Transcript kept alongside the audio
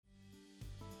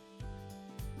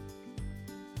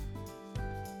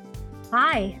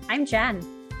Hi, I'm Jen.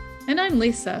 And I'm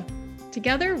Lisa.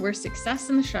 Together, we're Success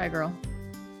in the Shy Girl.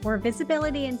 We're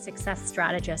visibility and success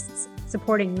strategists,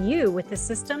 supporting you with the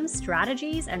systems,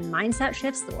 strategies, and mindset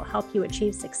shifts that will help you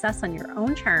achieve success on your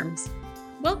own terms.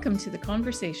 Welcome to the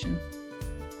conversation.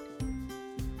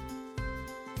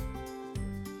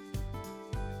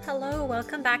 Hello,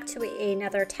 welcome back to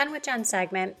another 10 with Jen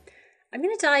segment. I'm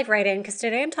going to dive right in because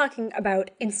today I'm talking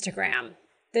about Instagram.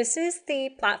 This is the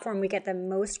platform we get the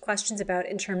most questions about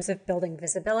in terms of building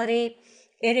visibility.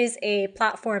 It is a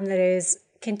platform that is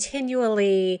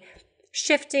continually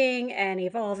shifting and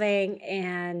evolving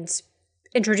and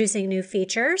introducing new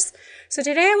features. So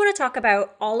today I want to talk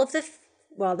about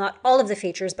not all of the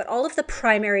features, but all of the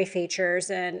primary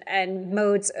features and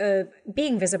modes of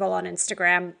being visible on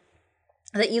Instagram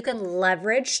that you can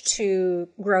leverage to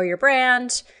grow your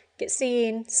brand, get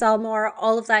seen, sell more,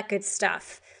 all of that good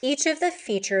stuff. Each of the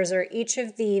features or each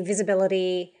of the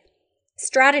visibility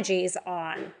strategies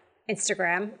on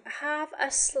Instagram have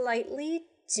a slightly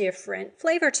different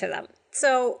flavor to them.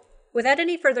 So without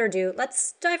any further ado,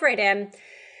 let's dive right in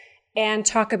and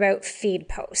talk about feed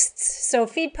posts. So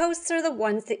feed posts are the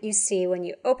ones that you see when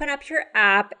you open up your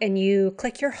app and you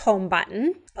click your home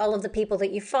button. All of the people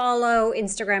that you follow,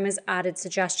 Instagram has added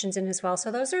suggestions in as well.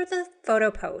 So those are the photo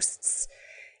posts.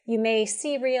 You may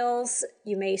see reels,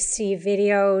 you may see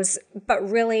videos, but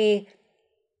really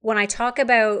when I talk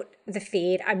about the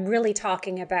feed, I'm really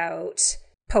talking about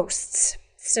posts.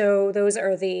 So those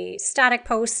are the static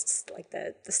posts, like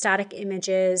the static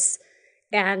images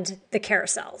and the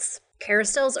carousels.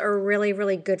 Carousels are really,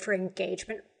 really good for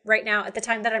engagement right now at the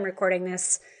time that I'm recording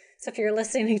this. So if you're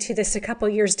listening to this a couple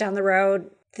years down the road,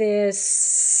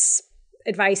 this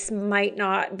advice might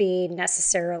not be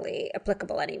necessarily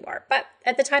applicable anymore. But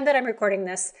at the time that I'm recording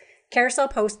this, carousel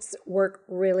posts work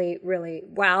really, really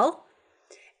well.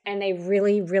 And they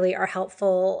really, really are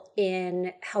helpful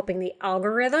in helping the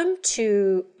algorithm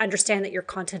to understand that your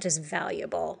content is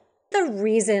valuable. The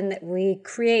reason that we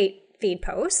create feed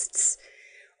posts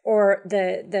or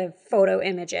the photo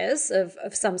images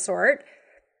of some sort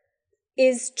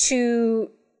is to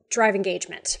drive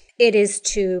engagement. It is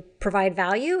to provide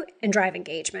value and drive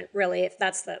engagement, really, if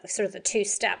that's the sort of the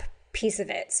two-step piece of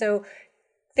it. So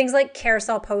things like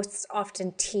carousel posts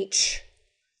often teach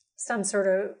some sort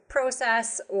of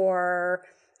process or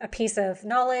a piece of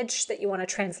knowledge that you want to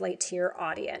translate to your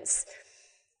audience.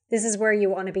 This is where you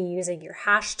want to be using your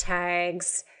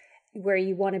hashtags, where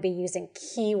you want to be using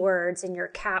keywords in your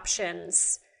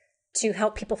captions to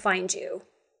help people find you,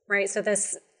 right? So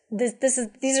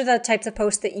these are the types of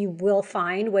posts that you will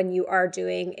find when you are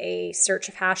doing a search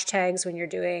of hashtags, when you're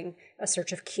doing a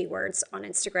search of keywords on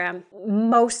Instagram.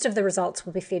 Most of the results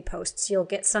will be feed posts. You'll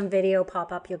get some video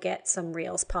pop up, you'll get some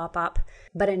reels pop up,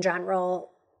 but in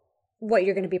general, what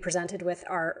you're going to be presented with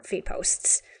are feed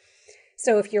posts.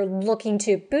 So if you're looking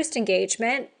to boost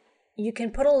engagement, you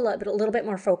can put a little bit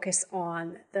more focus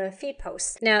on the feed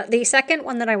posts. Now, the second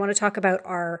one that I want to talk about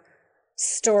are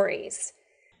stories.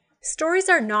 Stories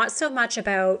are not so much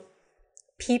about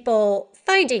people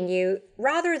finding you.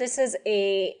 Rather, this is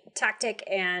a tactic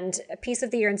and a piece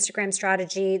of your Instagram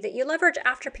strategy that you leverage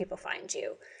after people find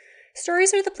you.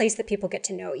 Stories are the place that people get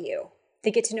to know you.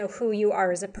 They get to know who you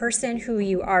are as a person, who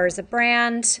you are as a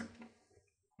brand.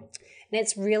 And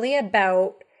it's really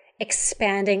about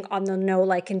expanding on the know,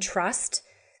 like, and trust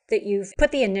that you've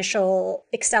put the initial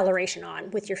acceleration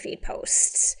on with your feed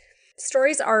posts.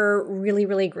 Stories are really,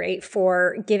 really great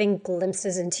for giving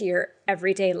glimpses into your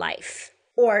everyday life.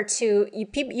 Or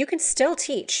you can still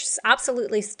teach,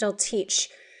 absolutely still teach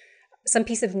some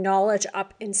piece of knowledge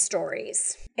up in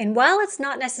stories. And while it's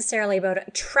not necessarily about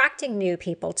attracting new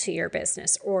people to your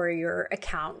business or your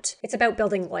account, it's about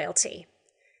building loyalty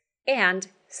and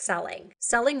selling.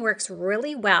 Selling works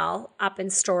really well up in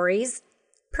stories,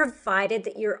 provided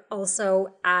that you're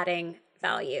also adding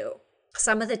value.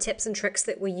 Some of the tips and tricks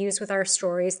that we use with our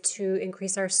stories to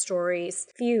increase our stories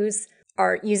views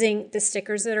are using the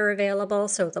stickers that are available.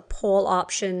 So the poll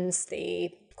options,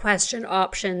 the question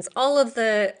options, all of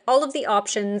the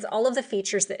options, all of the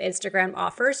features that Instagram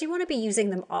offers, you want to be using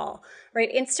them all, right?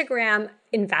 Instagram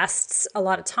invests a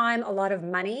lot of time, a lot of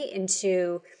money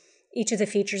into each of the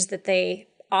features that they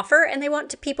offer, and they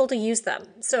want people to use them.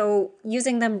 So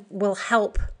using them will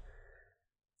help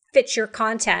fit your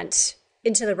content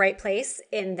into the right place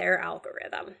in their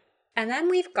algorithm. And then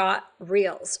we've got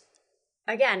Reels.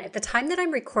 Again, at the time that I'm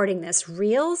recording this,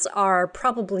 Reels are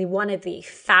probably one of the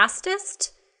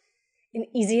fastest and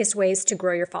easiest ways to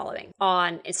grow your following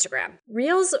on Instagram.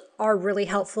 Reels are really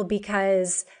helpful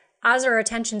because as our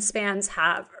attention spans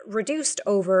have reduced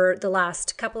over the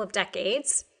last couple of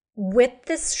decades, With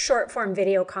this short form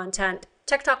video content,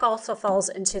 TikTok also falls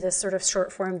into this sort of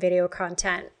short form video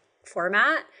content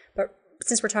format. But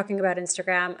since we're talking about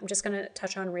Instagram, I'm just going to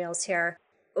touch on Reels here.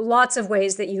 Lots of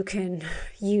ways that you can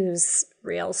use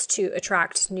Reels to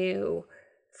attract new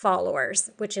followers,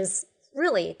 which is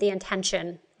really the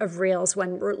intention of Reels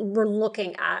when we're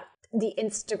looking at the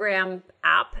Instagram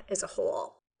app as a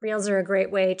whole. Reels are a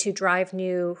great way to drive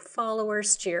new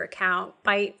followers to your account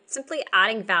by simply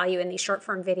adding value in these short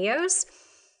form videos.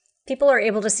 People are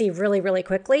able to see really, really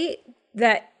quickly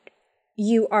that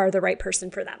you are the right person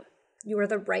for them. You are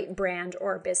the right brand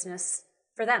or business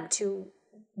for them to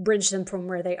bridge them from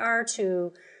where they are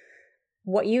to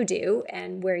what you do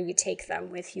and where you take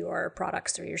them with your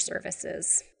products or your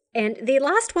services. And the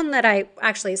last one that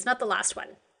it's not the last one.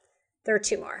 There are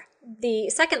two more. The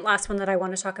second last one that I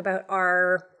want to talk about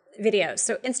are videos.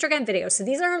 So Instagram videos. So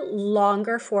these are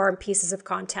longer form pieces of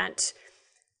content.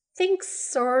 Think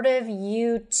sort of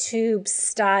YouTube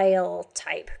style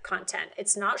type content.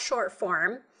 It's not short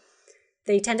form.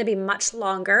 They tend to be much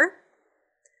longer.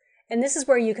 And this is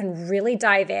where you can really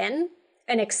dive in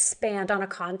and expand on a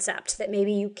concept that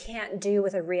maybe you can't do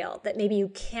with a reel, that maybe you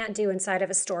can't do inside of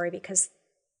a story because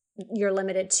you're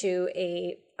limited to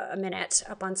a minute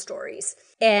up on stories.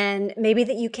 And maybe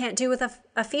that you can't do with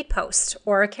a feed post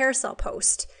or a carousel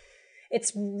post.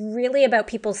 It's really about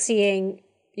people seeing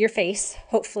your face.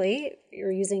 Hopefully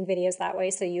you're using videos that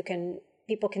way so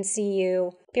people can see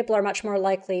you. People are much more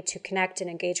likely to connect and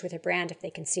engage with your brand if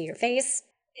they can see your face.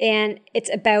 And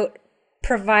it's about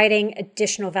providing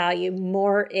additional value,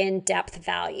 more in-depth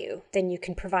value than you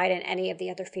can provide in any of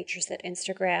the other features that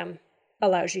Instagram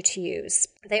allows you to use.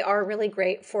 They are really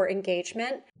great for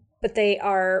engagement, but they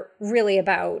are really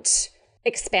about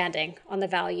expanding on the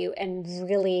value and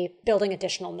really building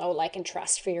additional know, like, and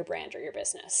trust for your brand or your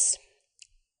business.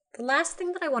 The last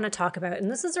thing that I want to talk about,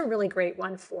 and this is a really great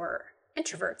one for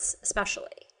introverts especially,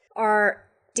 are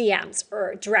DMs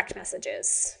or direct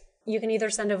messages. You can either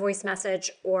send a voice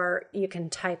message or you can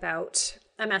type out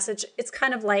a message. It's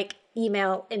kind of like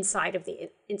email inside of the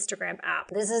Instagram app.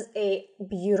 This is a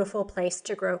beautiful place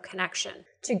to grow connection,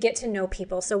 to get to know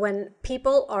people. So when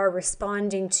people are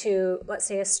responding to, let's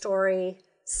say, a story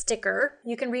sticker,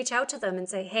 you can reach out to them and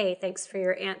say, hey, thanks for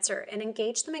your answer, and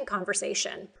engage them in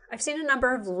conversation. I've seen a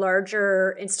number of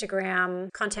larger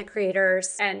Instagram content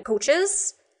creators and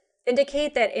coaches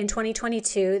indicate that in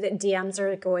 2022 that DMs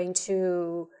are going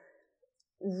to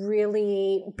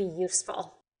really be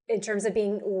useful in terms of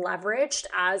being leveraged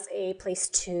as a place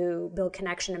to build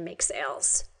connection and make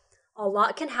sales. A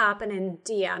lot can happen in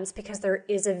DMs because there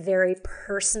is a very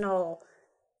personal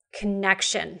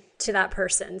connection to that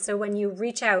person. So when you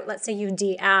reach out, let's say you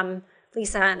DM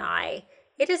Lisa and I,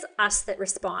 it is us that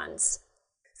responds.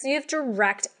 So you have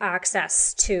direct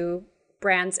access to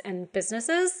brands and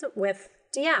businesses with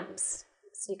DMs.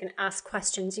 So you can ask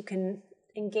questions, you can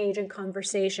engage in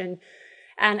conversation.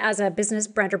 And as a business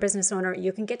brand or business owner,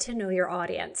 you can get to know your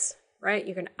audience, right?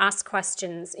 You can ask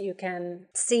questions. You can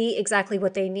see exactly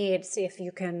what they need, see if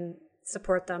you can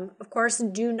support them. Of course,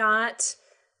 do not,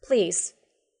 please,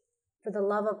 for the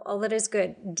love of all that is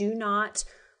good, do not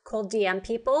cold DM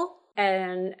people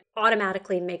and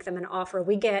automatically make them an offer.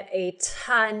 We get a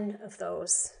ton of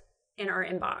those in our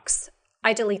inbox.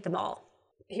 I delete them all.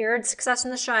 Here at Success in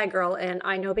the Shy Girl, and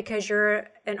I know because you're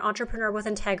an entrepreneur with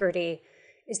integrity,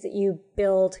 is that you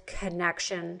build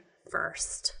connection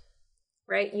first,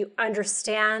 right? You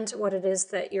understand what it is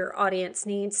that your audience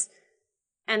needs,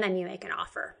 and then you make an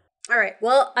offer. All right,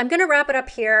 well, I'm going to wrap it up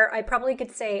here. I probably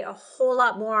could say a whole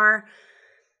lot more,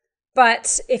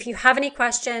 but if you have any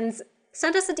questions,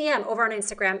 send us a DM over on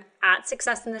Instagram at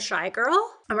Success in the Shy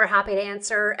Girl, and we're happy to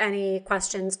answer any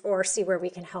questions or see where we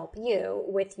can help you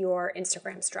with your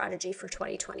Instagram strategy for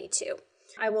 2022.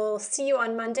 I will see you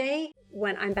on Monday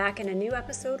when I'm back in a new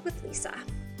episode with Lisa.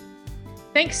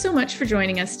 Thanks so much for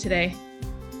joining us today.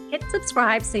 Hit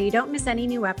subscribe so you don't miss any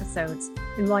new episodes.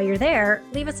 And while you're there,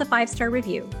 leave us a 5-star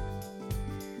review.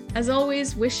 As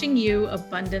always, wishing you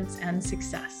abundance and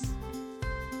success.